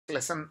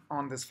lesson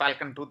on this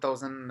Falcon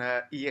 2000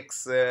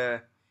 EX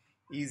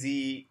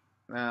Easy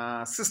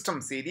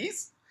system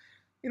series.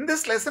 In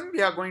this lesson,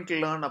 we are going to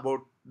learn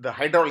about the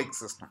hydraulic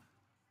system.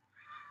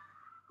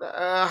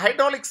 The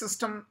hydraulic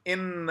system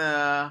in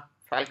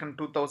Falcon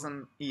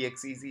 2000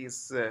 EX Easy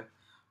is a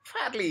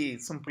fairly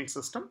simple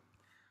system,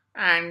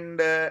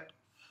 and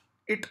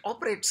it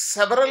operates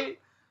several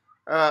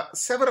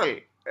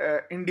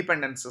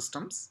independent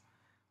systems.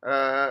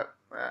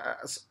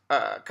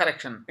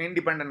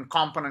 Independent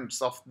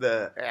components of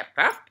the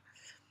aircraft.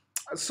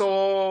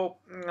 So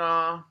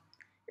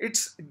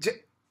it's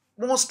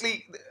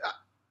mostly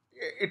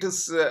it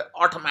is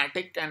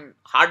automatic and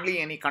hardly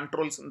any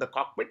controls in the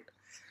cockpit.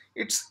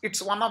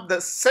 It's one of the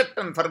set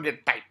and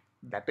forget type.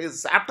 That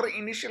is, after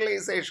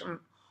initialization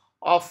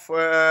of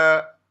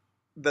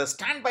the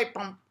standby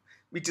pump,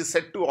 which is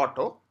set to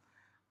auto,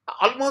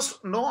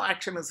 almost no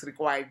action is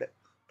required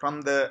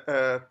from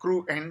the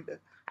crew end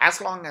as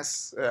long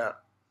as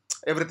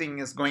everything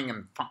is going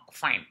in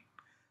fine.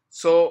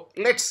 So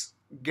let's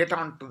get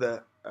on to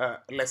the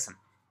lesson.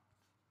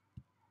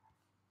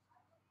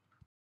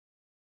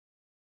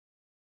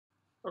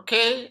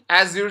 Okay,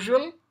 as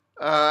usual,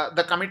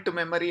 the commit to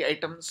memory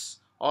items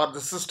or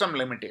the system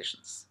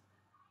limitations.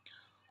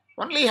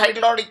 Only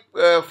hydraulic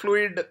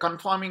fluid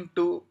conforming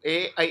to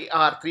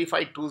AIR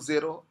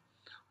 3520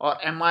 or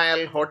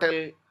MIL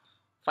Hotel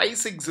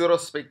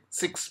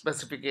 5606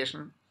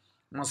 specification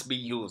must be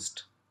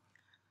used.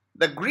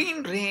 The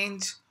green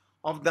range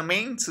of the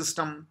main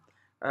system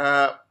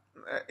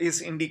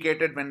is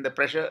indicated when the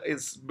pressure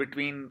is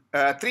between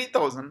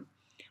 3000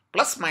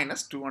 plus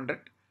minus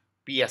 200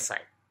 psi.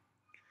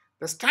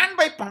 The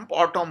standby pump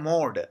auto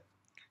mode,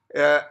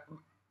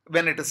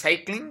 when it is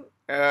cycling,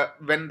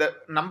 when the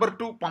number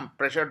 2 pump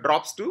pressure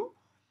drops to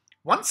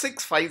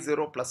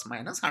 1650 plus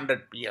minus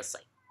 100 psi,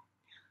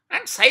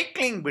 and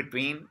cycling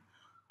between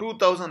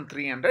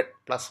 2300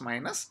 plus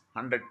minus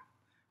 100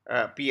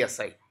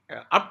 psi.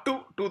 Up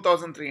to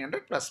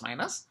 2300 plus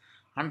minus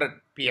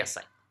 100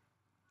 psi.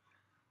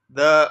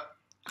 The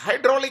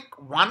hydraulic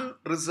 1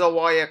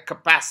 reservoir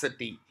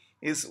capacity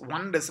is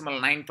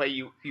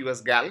 1.95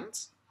 US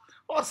gallons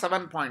or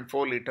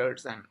 7.4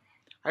 liters, and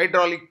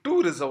hydraulic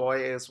 2 reservoir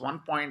is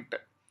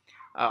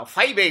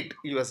 1.58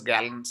 US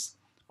gallons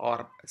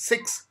or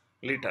 6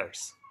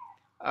 liters.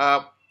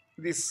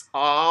 These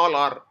all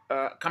are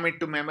commit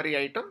to memory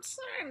items,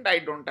 and I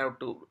don't have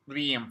to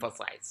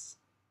re-emphasize.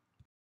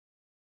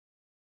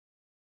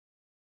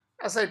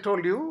 As I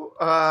told you,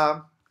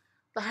 the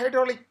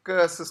hydraulic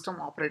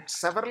system operates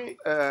several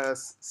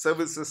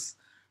services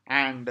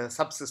and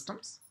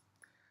subsystems.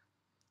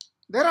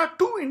 There are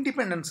two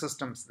independent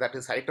systems, that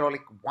is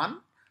hydraulic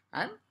 1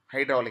 and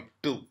hydraulic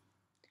 2.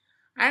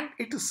 And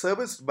it is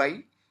serviced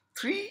by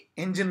 3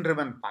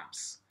 engine-driven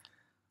pumps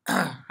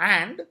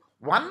and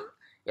 1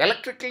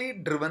 electrically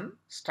driven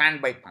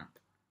standby pump.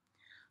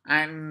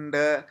 And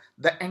the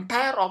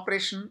entire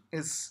operation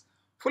is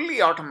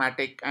fully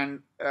automatic,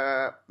 and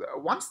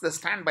once the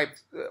standby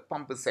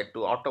pump is set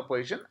to auto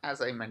position, as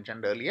I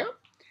mentioned earlier,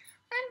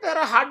 and there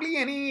are hardly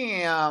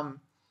any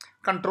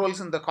controls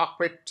in the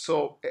cockpit,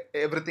 so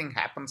everything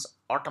happens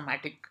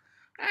automatic,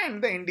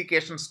 and the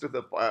indications to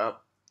the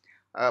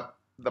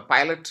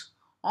pilot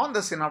on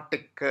the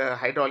synoptic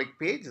hydraulic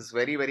page is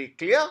very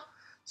clear.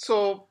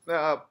 So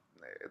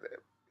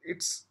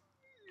it's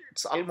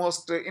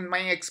almost, in my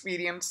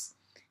experience,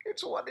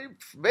 it's a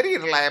very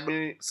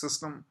reliable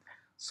system.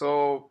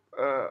 So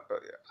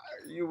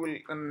you will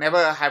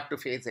never have to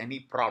face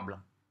any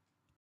problem.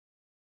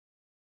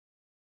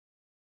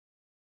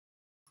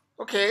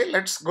 Okay,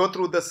 let's go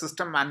through the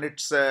system and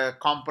its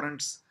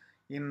components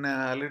in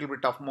a little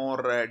bit of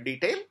more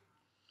detail.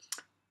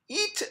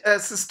 Each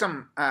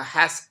system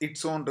has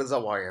its own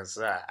reservoirs,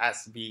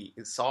 as we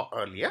saw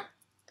earlier,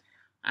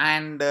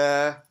 and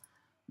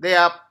they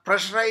are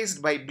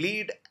pressurized by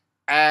bleed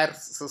air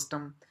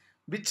system,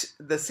 which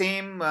the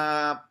same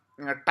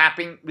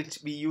tapping which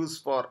we use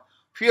for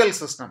fuel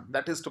system,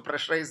 that is to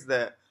pressurize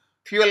the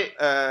fuel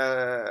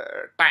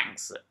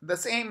tanks. The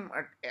same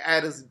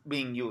air is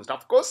being used.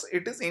 Of course,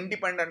 it is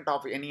independent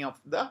of any of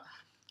the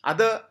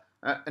other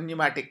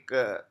pneumatic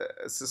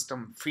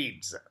system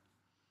feeds.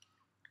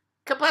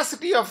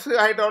 Capacity of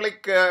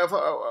hydraulic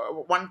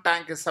 1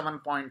 tank is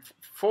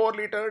 7.4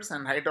 liters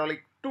and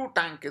hydraulic 2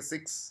 tank is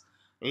 6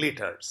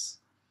 liters.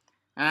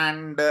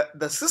 And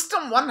the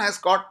system 1 has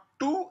got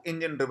 2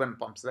 engine driven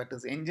pumps, that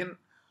is engine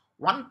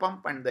 1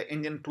 pump and the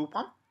engine 2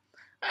 pump,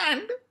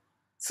 and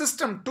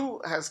system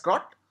 2 has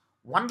got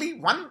only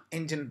 1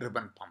 engine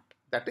driven pump,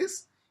 that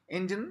is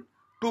engine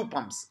 2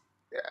 pumps.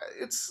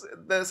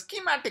 The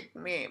schematic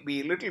may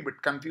be a little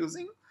bit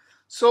confusing.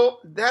 So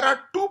there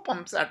are 2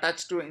 pumps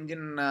attached to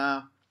engine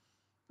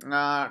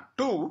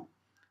 2,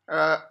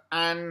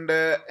 and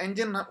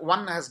engine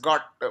 1 has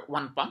got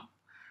 1 pump,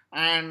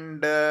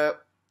 and the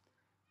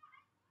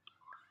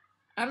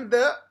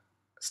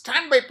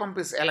standby pump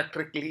is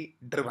electrically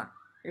driven.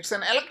 It's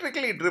an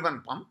electrically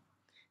driven pump,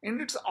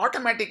 and it's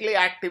automatically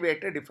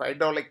activated if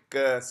hydraulic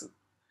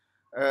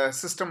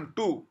system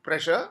 2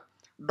 pressure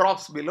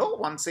drops below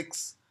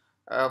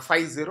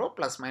 1650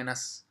 plus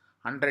minus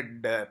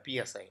 100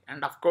 psi,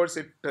 and of course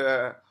it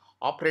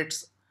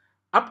operates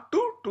up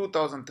to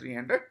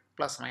 2300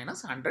 plus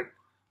minus 100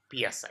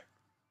 psi.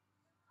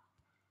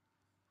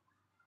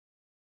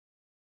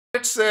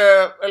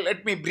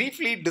 Let me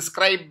briefly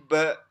describe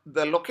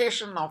the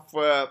location of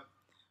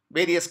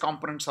various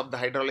components of the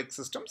hydraulic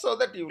system so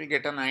that you will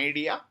get an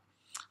idea.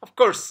 Of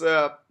course,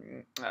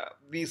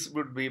 these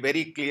would be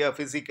very clear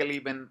physically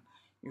when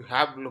you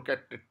have look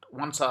at it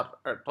once or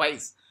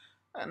twice.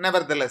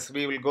 Nevertheless,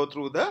 we will go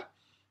through the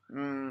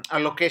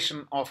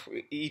allocation of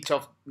each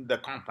of the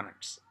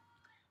components.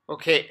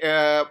 Okay,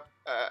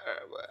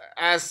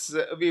 as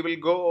we will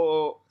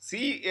go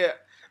see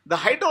the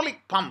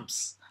hydraulic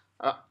pumps,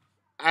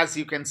 as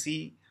you can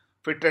see,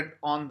 fitted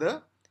on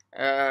the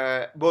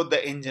both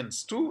the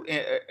engines, two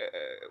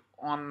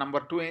on number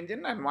 2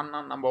 engine and one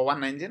on number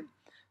 1 engine,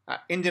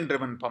 engine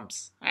driven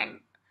pumps, and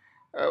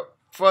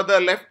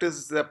further left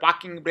is the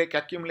parking brake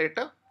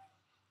accumulator,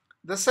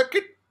 the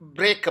circuit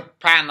breaker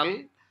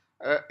panel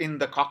in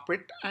the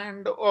cockpit,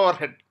 and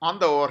overhead on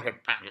the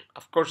overhead panel.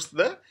 Of course,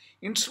 the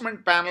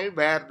instrument panel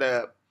where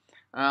the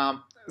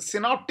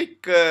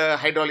synoptic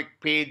hydraulic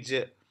page,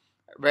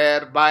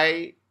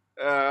 whereby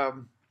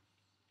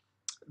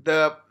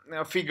the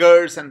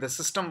figures and the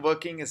system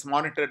working is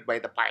monitored by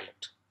the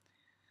pilot.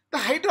 The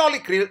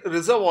hydraulic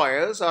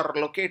reservoirs are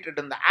located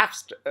in the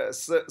aft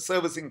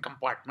servicing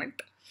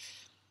compartment,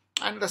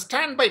 and the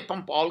standby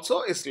pump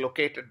also is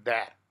located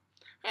there.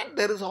 And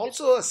there is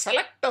also a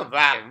selector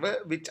valve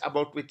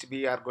about which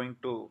we are going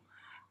to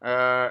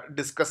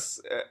discuss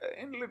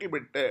in a little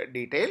bit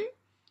detail.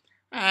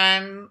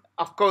 And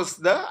of course,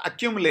 the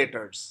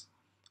accumulators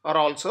are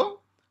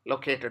also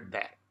located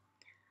there.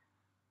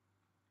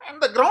 And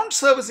the ground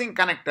servicing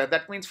connector,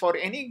 that means for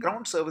any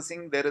ground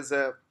servicing there is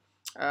a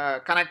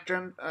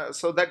connector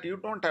so that you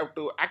don't have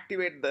to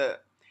activate the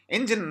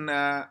engine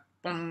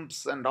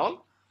pumps and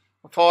all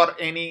for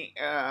any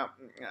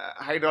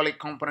hydraulic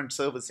component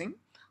servicing.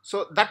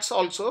 So that's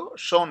also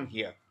shown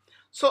here.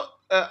 So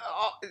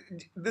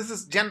this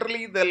is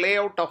generally the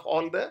layout of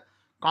all the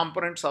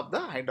components of the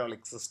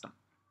hydraulic system.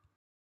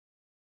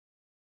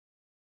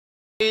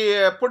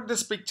 I put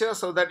this picture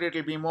so that it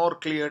will be more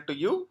clear to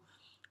you.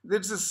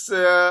 This is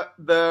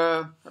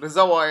the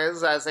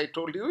reservoirs. As I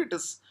told you, it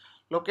is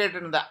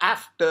located in the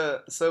aft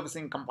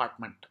servicing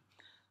compartment.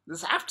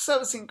 This aft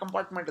servicing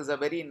compartment is a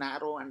very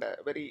narrow and a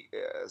very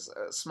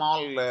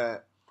small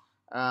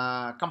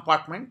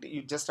compartment.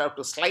 You just have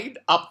to slide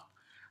up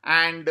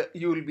and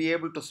you will be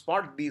able to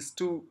spot these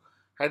two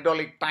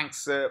hydraulic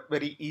tanks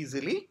very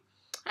easily.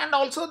 And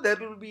also there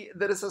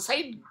is a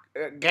side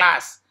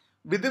glass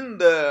within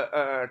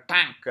the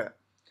tank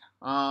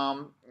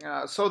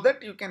so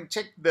that you can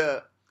check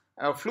the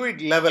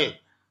fluid level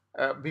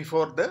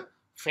before the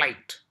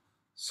flight.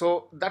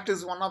 So that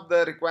is one of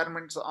the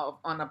requirements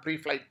on a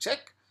pre-flight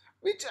check,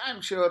 which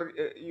I'm sure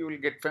you will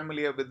get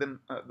familiar within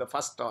the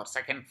first or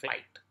second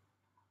flight.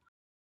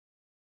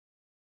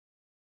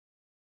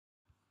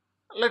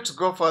 Let's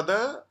go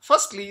further.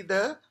 Firstly,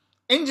 the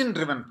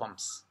engine-driven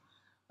pumps.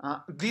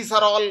 These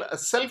are all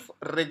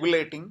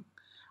self-regulating,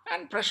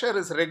 and pressure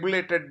is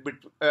regulated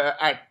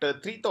at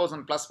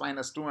 3000 plus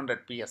minus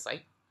 200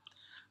 psi,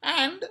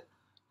 and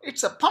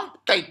it's a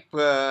pump type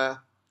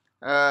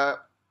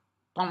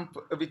pump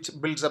which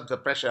builds up the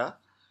pressure,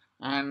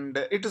 and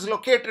it is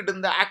located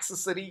in the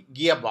accessory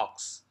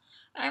gearbox.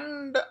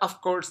 And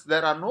of course,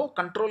 there are no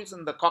controls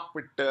in the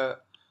cockpit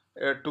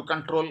to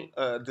control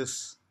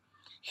this.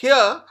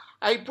 Here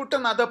I put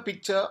another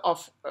picture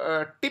of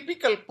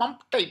typical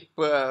pump type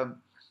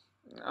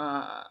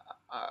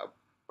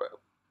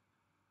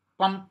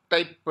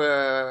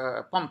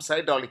pumps,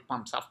 hydraulic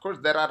pumps. Of course,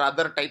 there are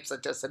other types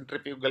such as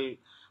centrifugal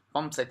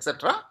pumps,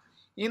 etc.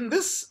 In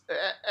this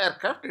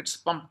aircraft, it's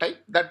pump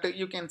type that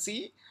you can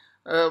see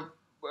the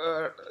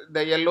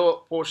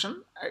yellow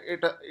portion.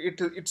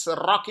 It's a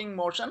rocking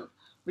motion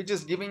which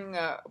is giving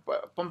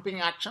pumping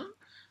action,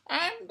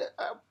 and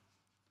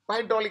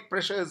hydraulic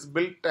pressure is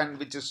built and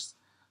which is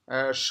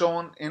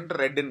shown in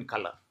red in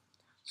color.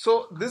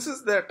 So this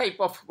is the type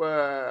of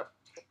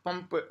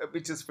pump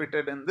which is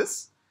fitted in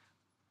this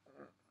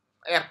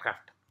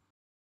aircraft.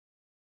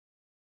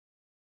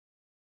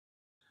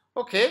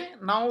 Okay,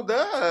 now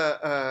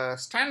the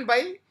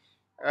standby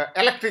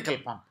electrical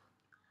pump.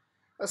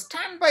 A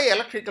standby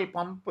electrical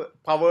pump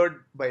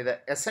powered by the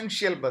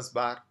essential bus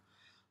bar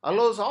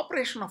allows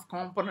operation of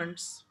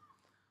components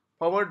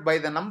powered by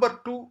the number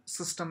 2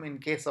 system in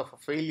case of a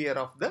failure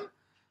of the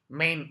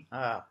main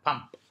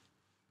pump.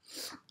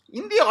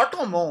 In the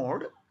auto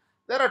mode,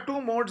 there are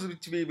two modes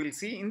which we will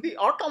see. In the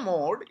auto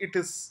mode, it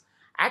is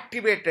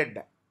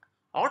activated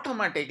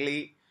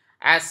automatically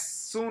as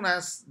soon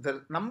as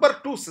the number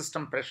 2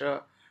 system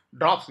pressure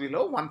drops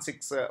below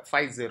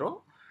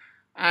 1650,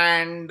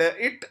 and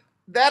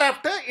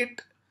thereafter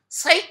it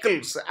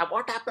cycles.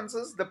 What happens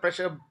is the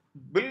pressure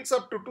builds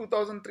up to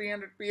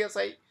 2300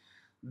 psi,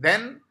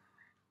 then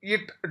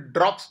it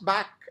drops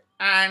back,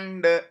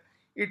 and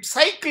it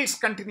cycles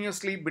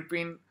continuously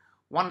between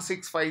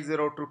 1650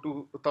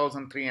 to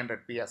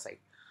 2300 psi.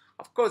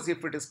 Of course,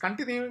 if it is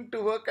continuing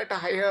to work at a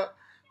higher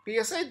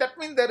psi, that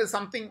means there is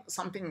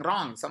something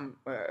wrong.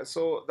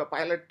 So the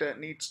pilot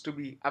needs to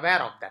be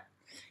aware of that.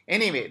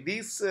 Anyway,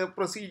 these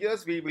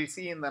procedures we will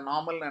see in the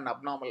normal and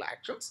abnormal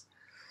actions.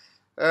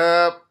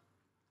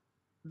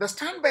 The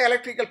standby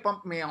electrical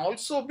pump may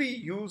also be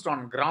used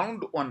on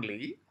ground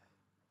only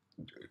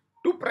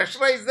to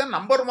pressurize the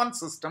number one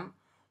system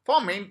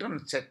for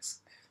maintenance checks.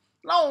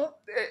 Now,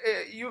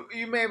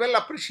 you may well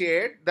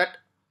appreciate that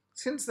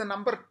since the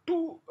number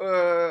two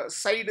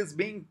side is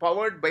being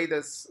powered by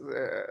this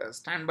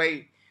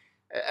standby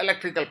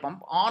electrical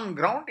pump, on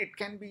ground it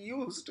can be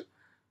used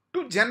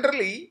to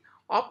generally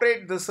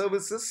operate the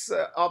services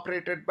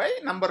operated by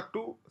number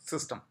two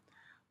system.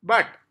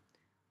 But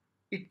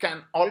it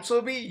can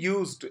also be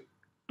used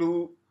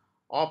to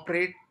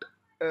operate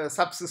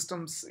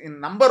subsystems in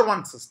number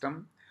one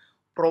system,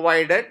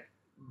 provided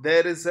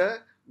there is a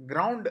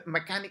ground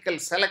mechanical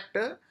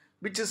selector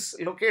which is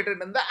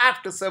located in the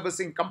aft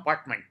servicing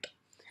compartment.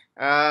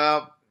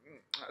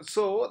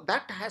 So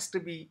that has to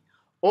be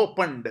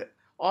opened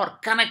or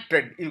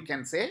connected, you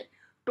can say,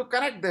 to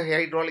connect the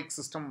hydraulic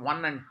system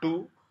 1 and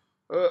 2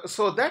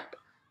 so that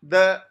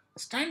the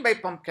standby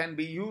pump can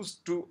be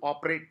used to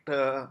operate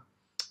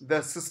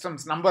the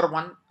systems, number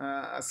one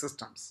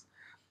systems.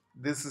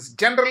 This is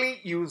generally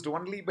used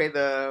only by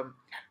the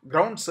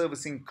ground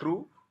servicing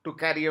crew to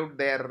carry out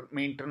their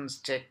maintenance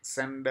checks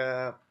and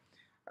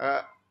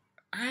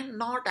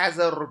not as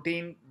a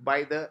routine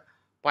by the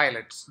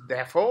pilots.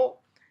 Therefore,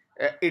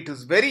 it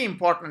is very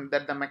important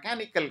that the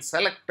mechanical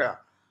selector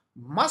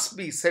must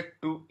be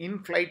set to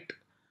in-flight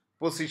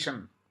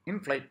position,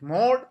 in-flight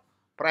mode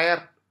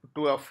prior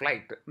to a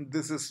flight.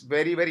 This is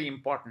very, very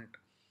important.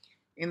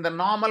 In the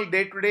normal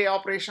day-to-day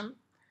operation,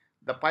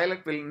 the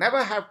pilot will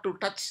never have to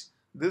touch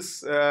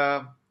this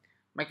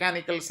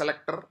mechanical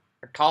selector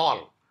at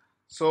all.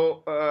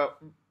 So,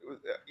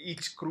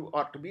 each crew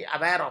ought to be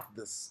aware of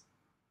this.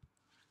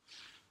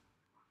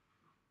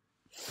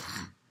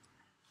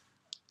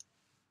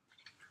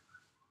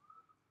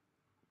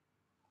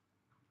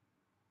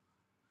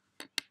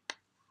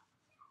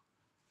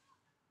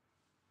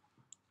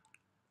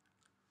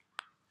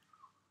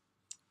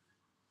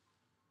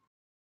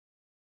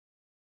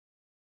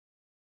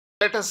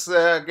 Let us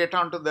get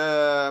on to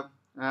the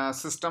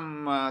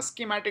system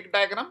schematic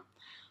diagram.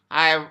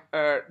 I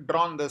have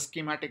drawn the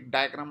schematic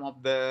diagram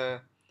of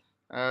the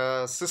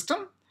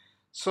system.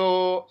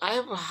 So I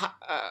have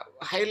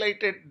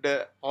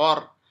highlighted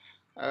or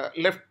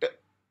left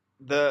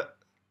the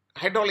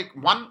hydraulic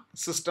 1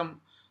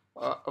 system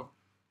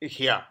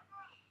here.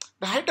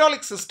 The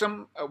hydraulic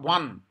system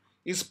 1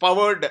 is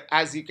powered,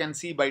 as you can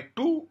see, by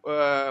two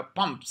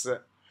pumps.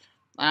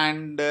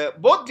 And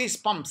both these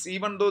pumps,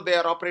 even though they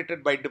are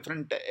operated by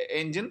different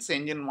engines,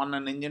 engine 1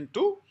 and engine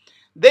 2,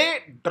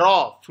 they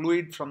draw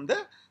fluid from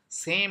the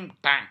same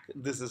tank.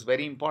 This is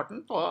very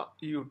important for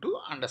you to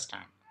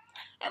understand.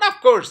 And of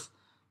course,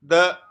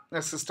 the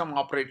system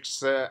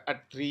operates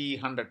at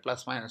 300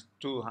 plus minus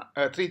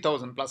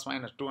 3000 plus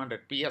minus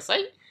 200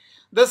 psi.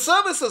 The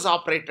services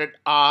operated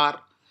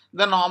are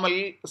the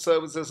normal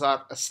services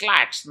are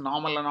slats,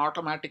 normal and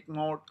automatic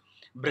mode,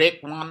 brake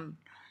 1,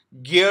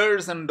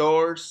 gears and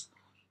doors,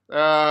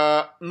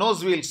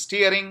 nose wheel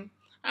steering,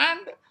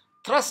 and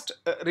thrust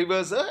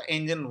reverser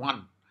engine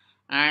 1.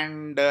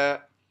 And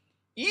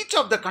each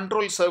of the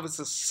control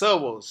services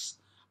servos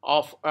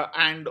of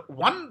and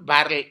one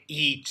barrel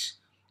each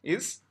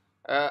is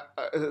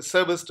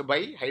serviced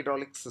by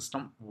hydraulic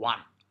system 1.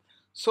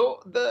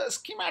 So the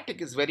schematic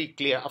is very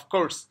clear. Of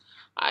course,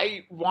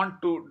 I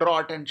want to draw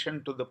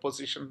attention to the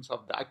positions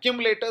of the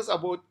accumulators,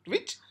 about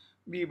which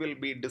we will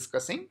be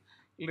discussing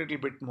a little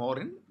bit more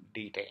in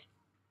detail.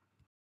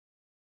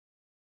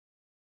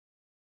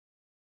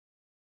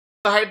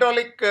 The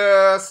hydraulic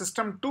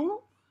system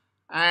 2,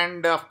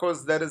 and of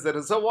course there is a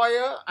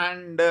reservoir,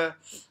 and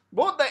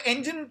both the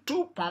engine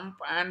 2 pump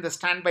and the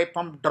standby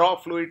pump draw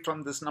fluid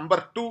from this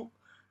number 2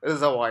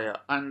 reservoir,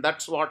 and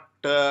that's what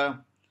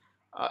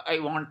I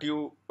want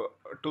you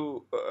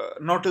to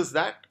notice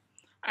that.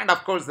 And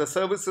of course the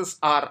services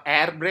are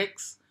air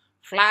brakes,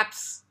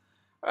 flaps,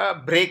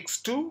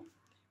 brakes 2,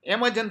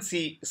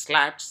 emergency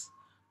slats,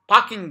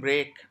 parking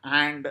brake,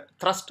 and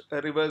thrust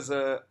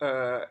reverser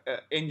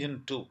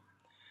engine 2,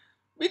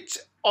 which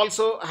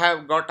also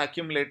have got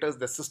accumulators.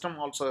 The system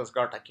also has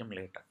got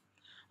accumulator.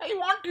 I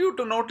want you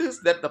to notice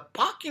that the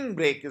parking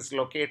brake is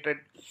located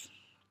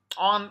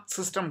on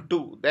system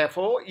 2.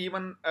 Therefore,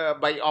 even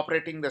by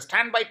operating the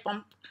standby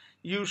pump,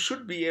 you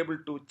should be able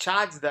to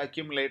charge the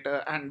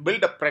accumulator and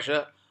build up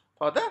pressure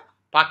for the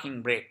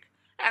parking brake.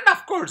 And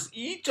of course,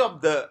 each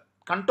of the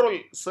control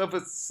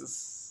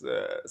surfaces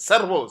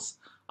servos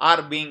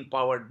are being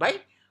powered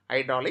by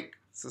hydraulic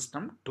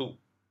system 2.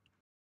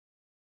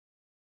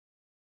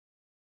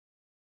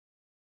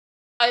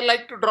 I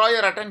like to draw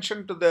your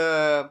attention to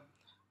the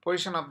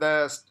position of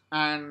the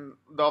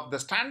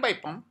standby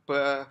pump.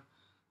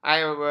 I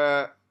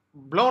have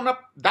blown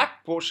up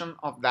that portion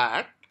of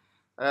that,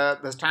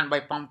 the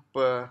standby pump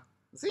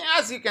See,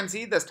 as you can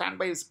see, the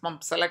standby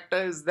pump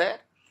selector is there,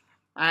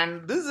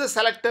 and this is a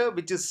selector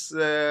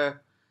uh,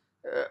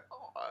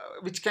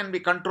 which can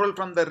be controlled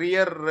from the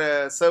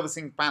rear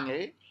servicing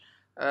panel,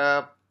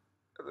 uh,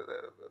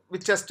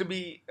 which has to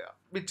be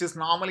which is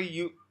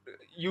normally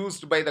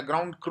used by the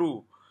ground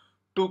crew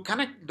to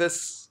connect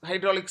this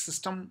hydraulic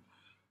system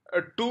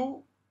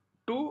to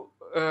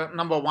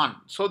number one,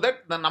 so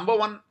that the number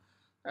one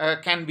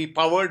can be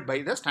powered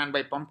by the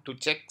standby pump to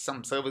check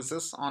some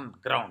services on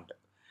ground.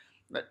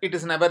 It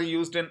is never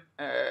used in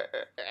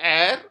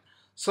air,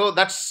 so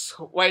that's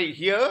why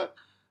here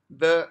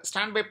the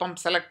standby pump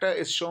selector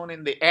is shown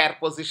in the air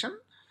position.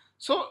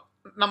 So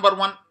number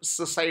one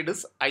side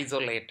is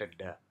isolated,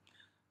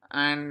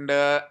 and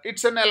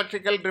it's an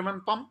electrical driven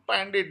pump,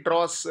 and it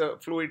draws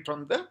fluid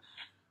from the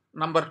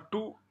number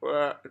two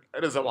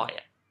reservoir.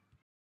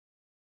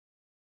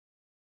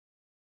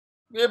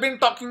 We have been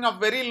talking of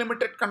very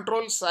limited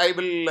controls. I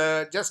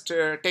will just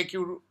take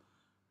you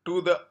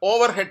to the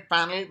overhead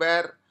panel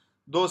where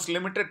those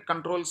limited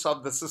controls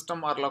of the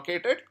system are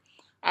located.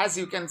 As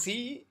you can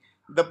see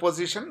the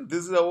position, this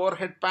is the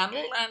overhead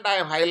panel, and I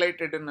have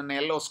highlighted in an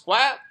yellow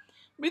square,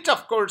 which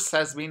of course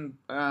has been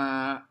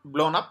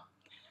blown up.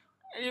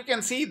 You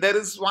can see there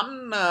is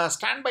one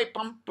standby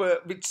pump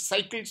which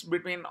cycles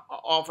between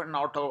off and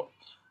auto,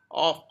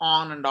 off,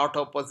 on and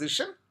auto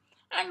position,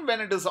 and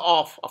when it is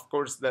off, of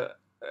course the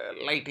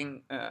light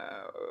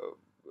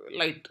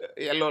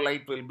yellow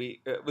light will be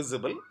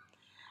visible.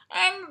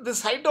 And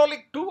this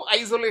hydraulic 2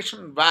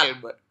 isolation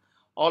valve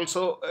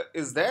also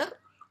is there,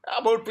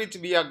 about which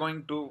we are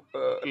going to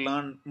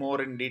learn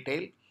more in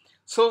detail.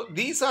 So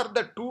these are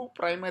the two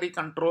primary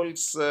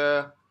controls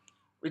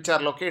which are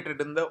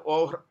located in the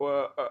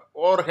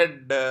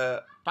overhead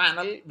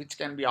panel, which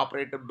can be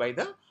operated by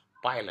the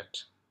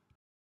pilot.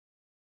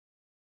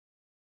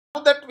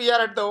 Now that we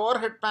are at the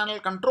overhead panel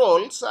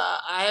controls,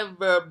 I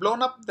have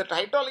blown up the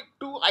hydraulic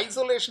 2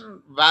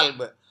 isolation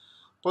valve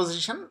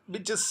position,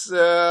 which is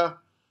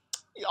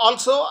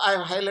also I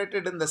have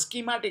highlighted in the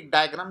schematic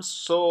diagrams,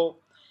 so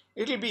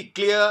it will be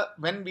clear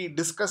when we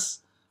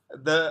discuss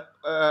the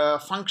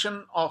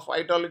function of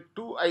hydraulic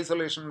 2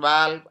 isolation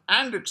valve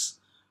and its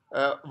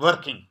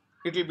working.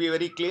 It will be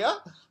very clear.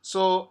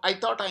 So I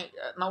thought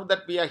now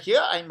that we are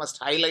here, I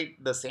must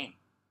highlight the same.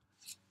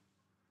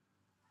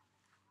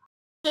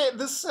 Okay,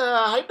 this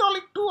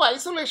hydraulic 2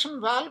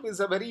 isolation valve is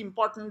a very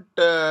important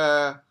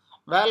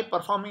valve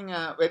performing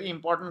a very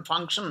important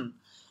function,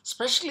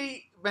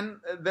 especially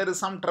when there is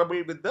some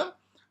trouble with the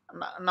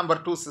number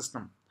 2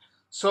 system.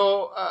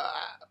 So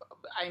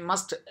I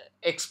must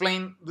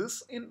explain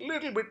this in a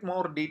little bit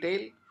more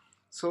detail.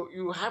 So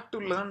you have to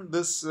learn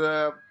this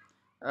for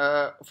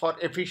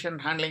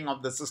efficient handling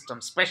of the system,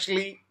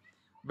 especially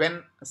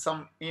when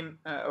some in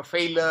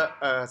failure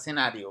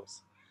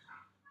scenarios.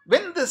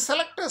 When the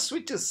selector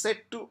switch is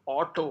set to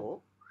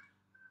auto,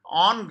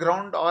 on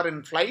ground or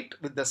in flight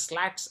with the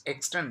slats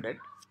extended,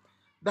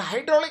 the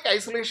hydraulic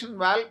isolation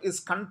valve is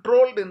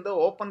controlled in the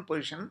open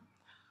position,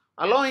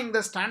 allowing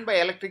the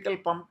standby electrical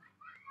pump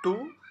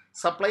to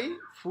supply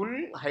full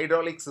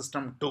hydraulic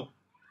system too.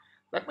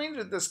 That means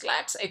with the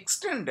slats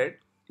extended,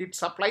 it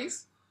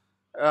supplies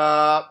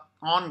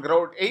on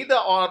ground, either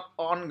or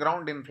on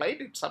ground in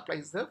flight, it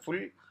supplies the full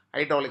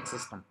hydraulic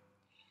system.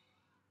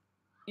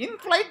 In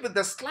flight with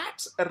the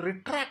slats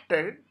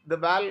retracted, the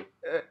valve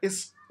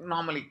is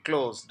normally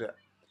closed.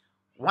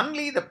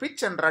 Only the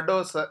pitch and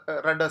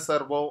rudder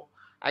servo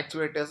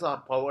actuators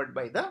are powered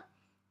by the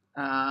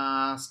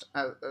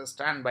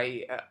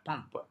standby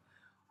pump.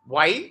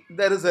 Why?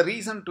 There is a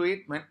reason to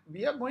it. When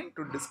we are going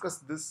to discuss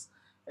this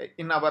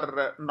in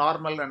our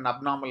normal and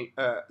abnormal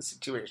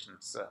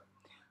situations,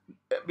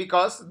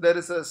 because there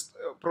is a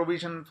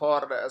provision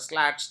for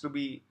slats to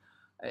be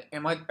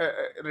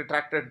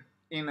retracted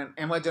in an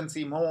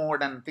emergency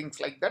mode and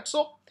things like that.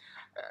 So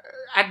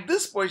at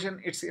this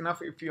position, it's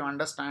enough if you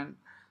understand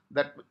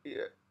that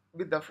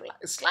with the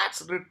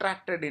slats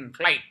retracted in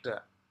flight,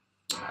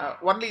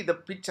 only the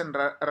pitch and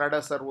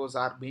rudder servos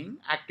are being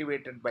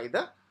activated by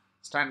the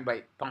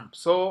standby pump.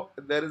 So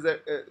there is a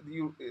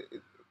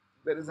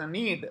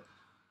need.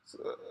 So,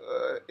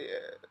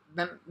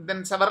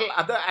 then several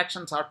other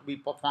actions are to be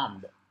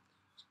performed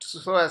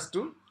so as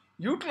to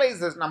utilize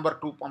this number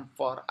 2 pump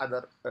for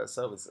other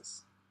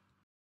services.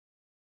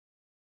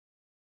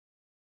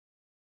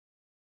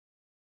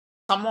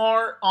 Some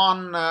more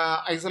on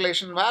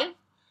isolation valve.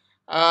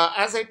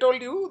 As I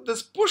told you,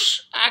 this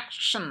push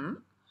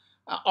action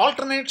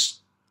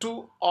alternates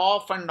to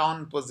off and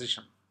on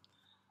position,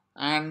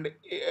 and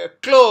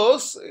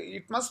close,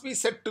 it must be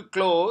set to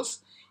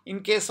close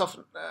in case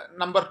of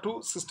number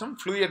 2 system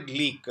fluid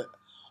leak.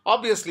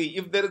 Obviously,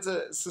 if there is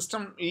a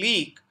system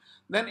leak,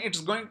 then it's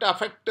going to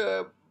affect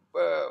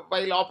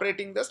while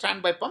operating the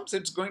standby pumps,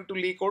 it's going to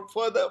leak out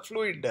further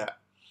fluid.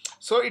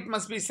 So it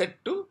must be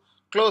set to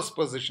close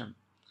position.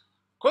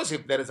 Of course,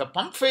 if there is a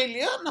pump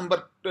failure,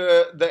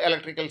 the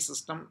electrical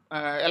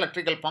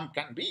pump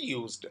can be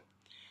used.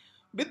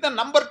 With the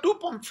number 2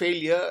 pump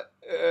failure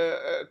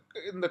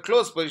in the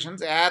closed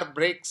positions, air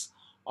breaks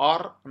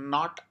are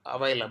not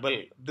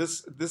available.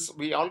 This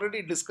we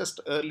already discussed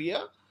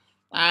earlier,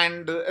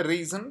 and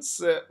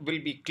reasons will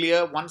be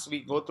clear once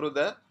we go through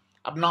the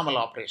abnormal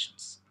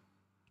operations.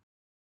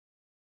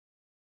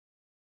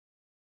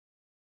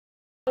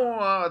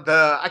 Now,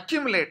 the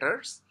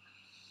accumulators.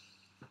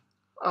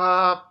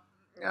 Uh,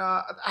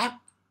 I have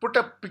put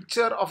a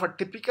picture of a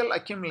typical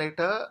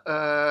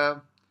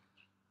accumulator,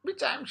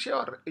 which I am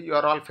sure you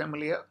are all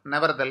familiar.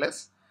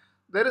 Nevertheless,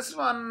 there is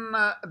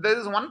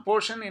one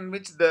portion in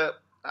which the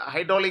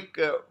hydraulic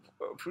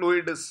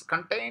fluid is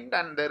contained,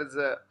 and there is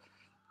a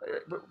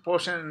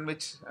portion in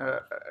which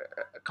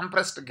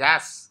compressed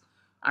gas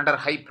under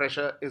high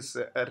pressure is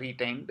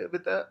retained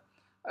with a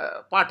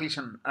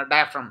partition, a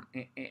diaphragm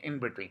in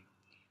between.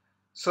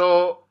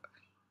 So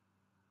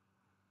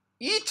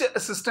each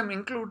system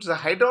includes a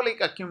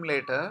hydraulic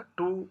accumulator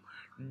to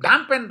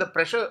dampen the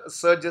pressure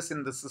surges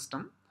in the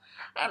system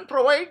and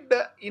provide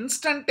the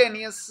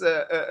instantaneous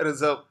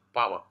reserve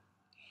power.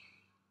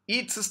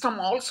 Each system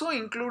also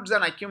includes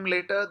an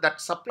accumulator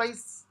that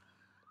supplies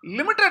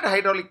limited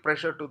hydraulic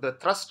pressure to the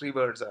thrust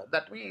reverser.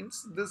 That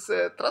means this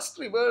thrust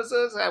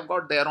reversers have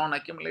got their own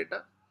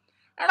accumulator,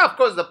 and of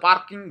course the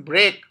parking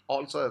brake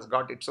also has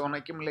got its own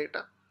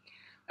accumulator.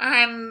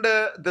 And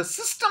the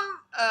system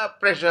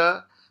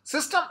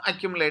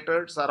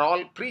accumulators are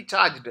all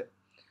pre-charged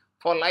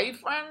for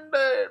life, and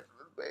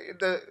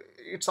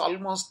it's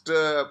almost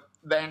the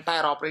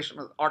entire operation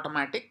is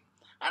automatic,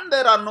 and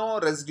there are no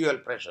residual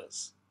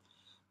pressures.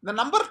 The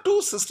number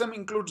 2 system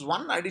includes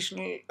one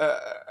additional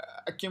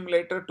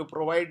accumulator to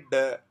provide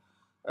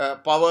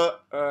power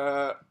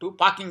to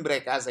parking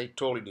brake, as I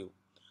told you.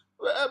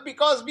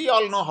 Because we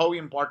all know how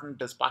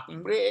important is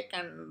parking brake,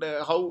 and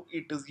how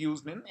it is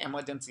used in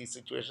emergency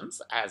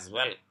situations as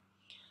well.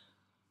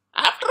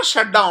 After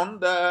shutdown,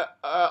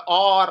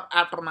 or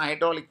after an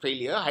hydraulic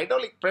failure,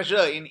 hydraulic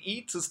pressure in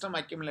each system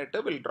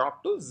accumulator will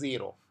drop to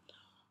zero,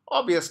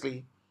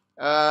 obviously.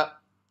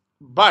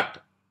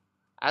 But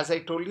as I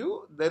told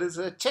you, there is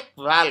a check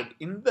valve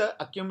in the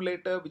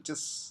accumulator which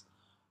is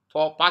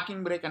for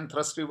parking brake and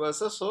thrust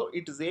reverser, so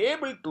it is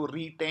able to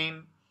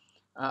retain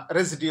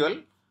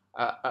residual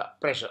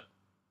pressure.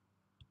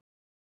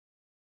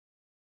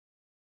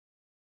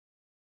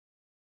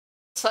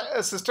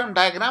 System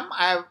diagram,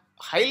 I have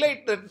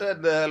highlighted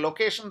the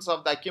locations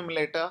of the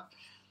accumulator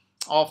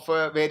of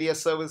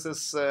various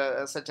services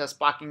such as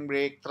parking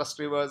brake, thrust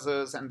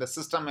reversers, and the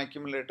system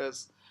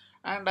accumulators,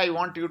 and I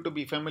want you to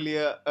be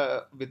familiar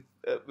with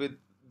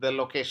the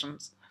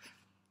locations.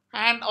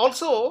 And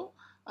also,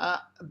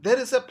 there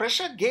is a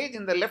pressure gauge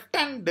in the left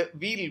hand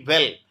wheel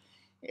well,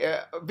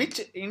 which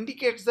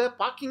indicates the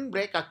parking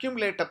brake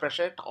accumulator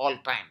pressure at all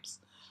times.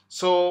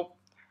 So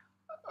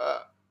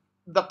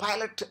the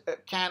pilot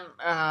can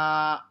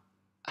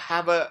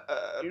have a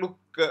look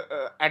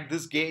at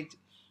this gauge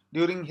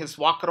during his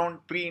walk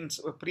around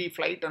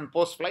pre-flight and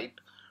post-flight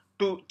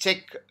to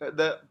check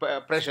the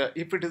pressure,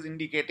 if it is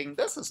indicating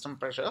the system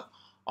pressure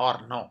or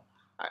no.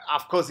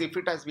 Of course, if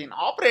it has been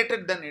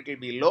operated, then it will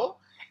be low.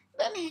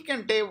 Then he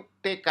can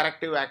take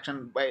corrective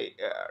action by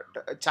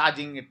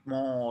charging it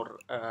more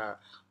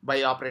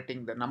by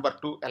operating the number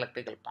 2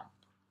 electrical pump.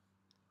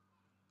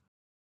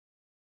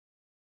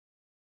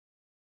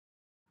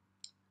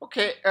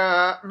 Okay,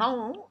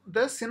 now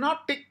the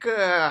synoptic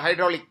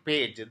hydraulic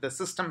page, the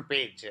system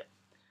page.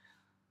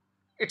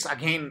 It's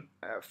again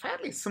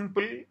fairly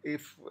simple,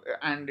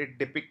 and it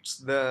depicts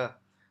the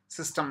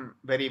system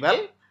very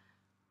well.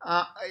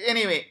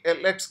 Anyway,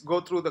 let's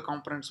go through the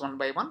components one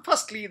by one.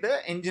 Firstly,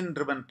 the engine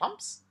driven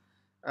pumps,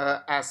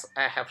 as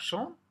I have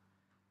shown.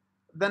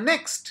 The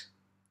next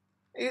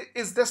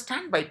is the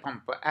standby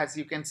pump. As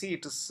you can see,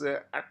 it is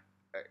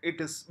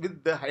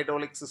with the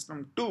hydraulic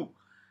system too,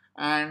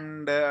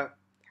 and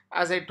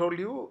as I told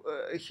you,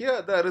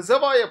 here the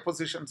reservoir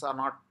positions are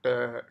not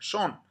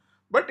shown,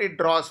 but it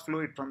draws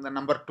fluid from the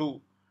number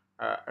 2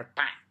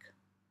 tank.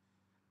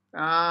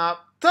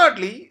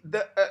 Thirdly,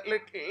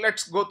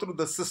 let's go through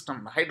the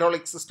system,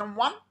 hydraulic system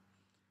 1,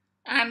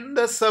 and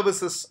the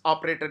services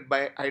operated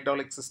by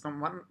hydraulic system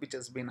 1, which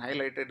has been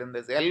highlighted in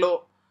this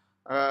yellow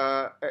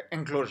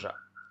enclosure.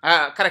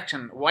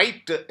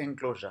 White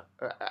enclosure.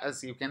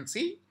 As you can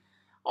see,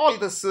 all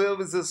the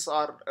services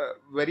are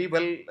very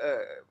well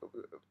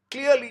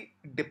clearly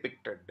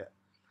depicted.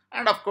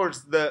 And of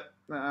course, the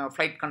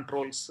flight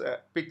controls,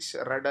 pitch,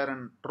 rudder,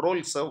 and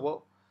roll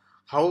servo,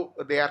 how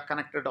they are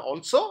connected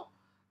also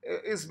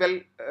is well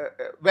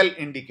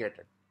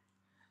indicated.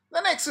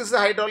 The next is the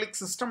hydraulic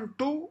system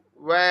 2,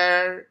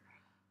 where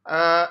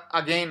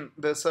again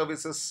the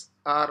services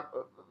are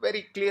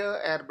very clear: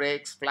 air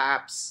brakes,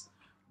 flaps,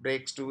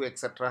 brakes too,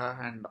 etc.,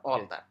 and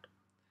all that.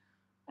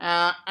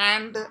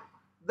 And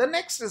the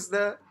next is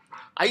the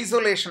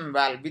isolation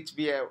valve, which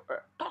we have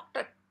talked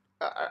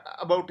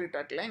about it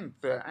at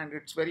length, and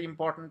it's very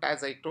important,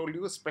 as I told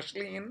you,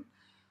 especially in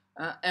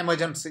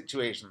emergent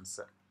situations.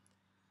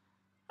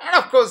 And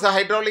of course, the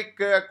hydraulic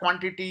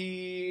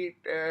quantity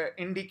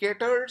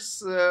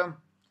indicators, where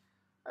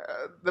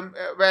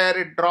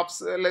it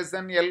drops less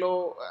than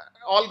yellow,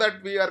 all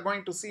that we are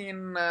going to see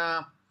in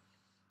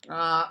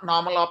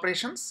normal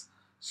operations.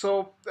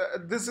 So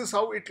this is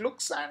how it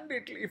looks, and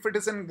if it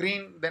is in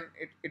green, then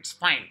it's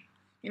fine.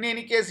 In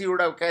any case, you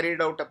would have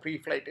carried out a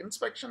pre-flight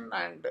inspection,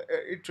 and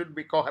it should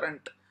be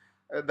coherent.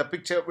 The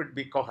picture would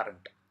be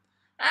coherent.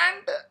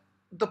 And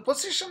the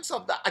positions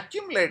of the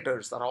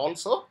accumulators are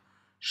also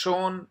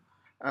shown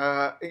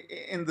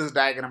in this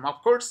diagram.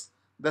 Of course,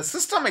 the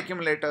system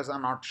accumulators are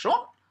not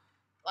shown,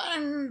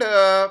 and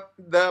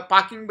the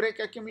parking brake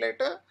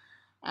accumulator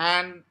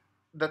and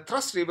the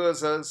thrust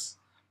reversers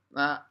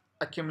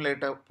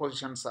accumulator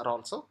positions are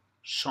also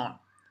shown.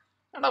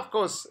 And of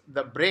course,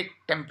 the brake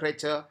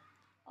temperature,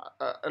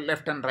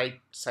 left and right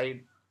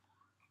side,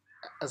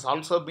 has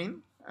also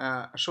been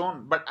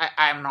shown, but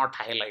I am not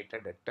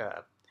highlighted it.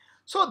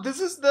 So this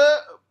is the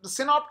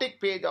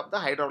synoptic page of the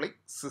hydraulic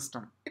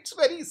system. It's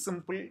very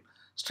simple,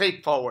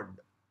 straightforward.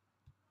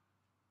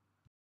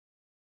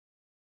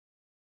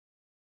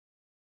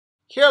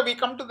 Here we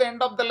come to the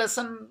end of the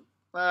lesson.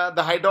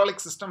 The hydraulic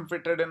system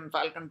fitted in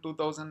Falcon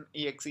 2000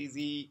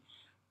 EXEZ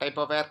type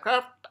of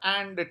aircraft,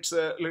 and it's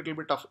a little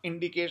bit of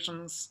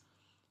indications,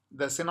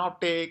 the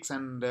synoptics,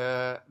 and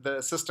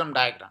the system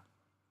diagram.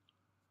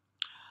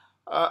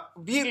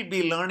 We'll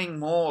be learning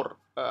more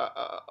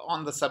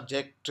on the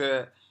subject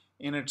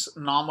in its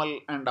normal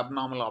and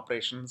abnormal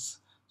operations,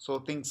 so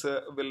things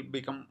will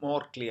become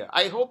more clear.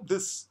 I hope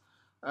this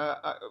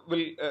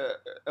will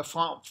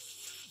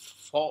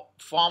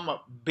form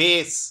a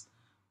base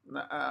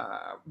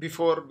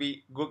before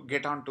we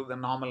get on to the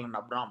normal and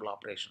abnormal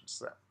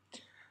operations.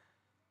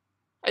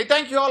 I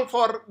thank you all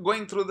for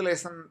going through the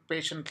lesson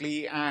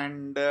patiently,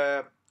 and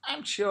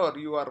I'm sure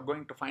you are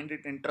going to find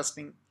it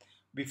interesting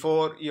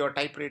before your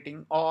type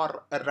rating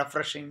or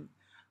refreshing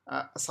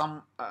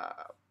some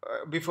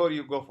before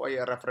you go for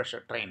your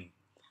refresher training.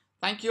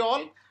 Thank you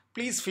all.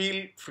 Please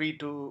feel free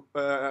to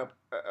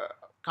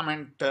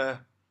comment uh,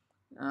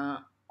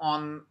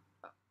 on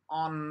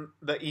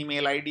the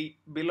email ID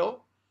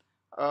below,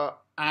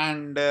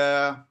 and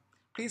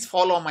please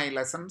follow my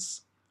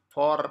lessons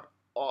for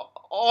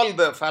all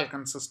the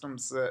Falcon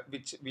systems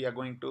which we are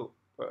going to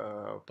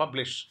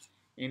publish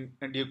in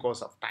due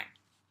course of time.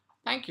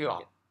 Thank you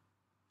all.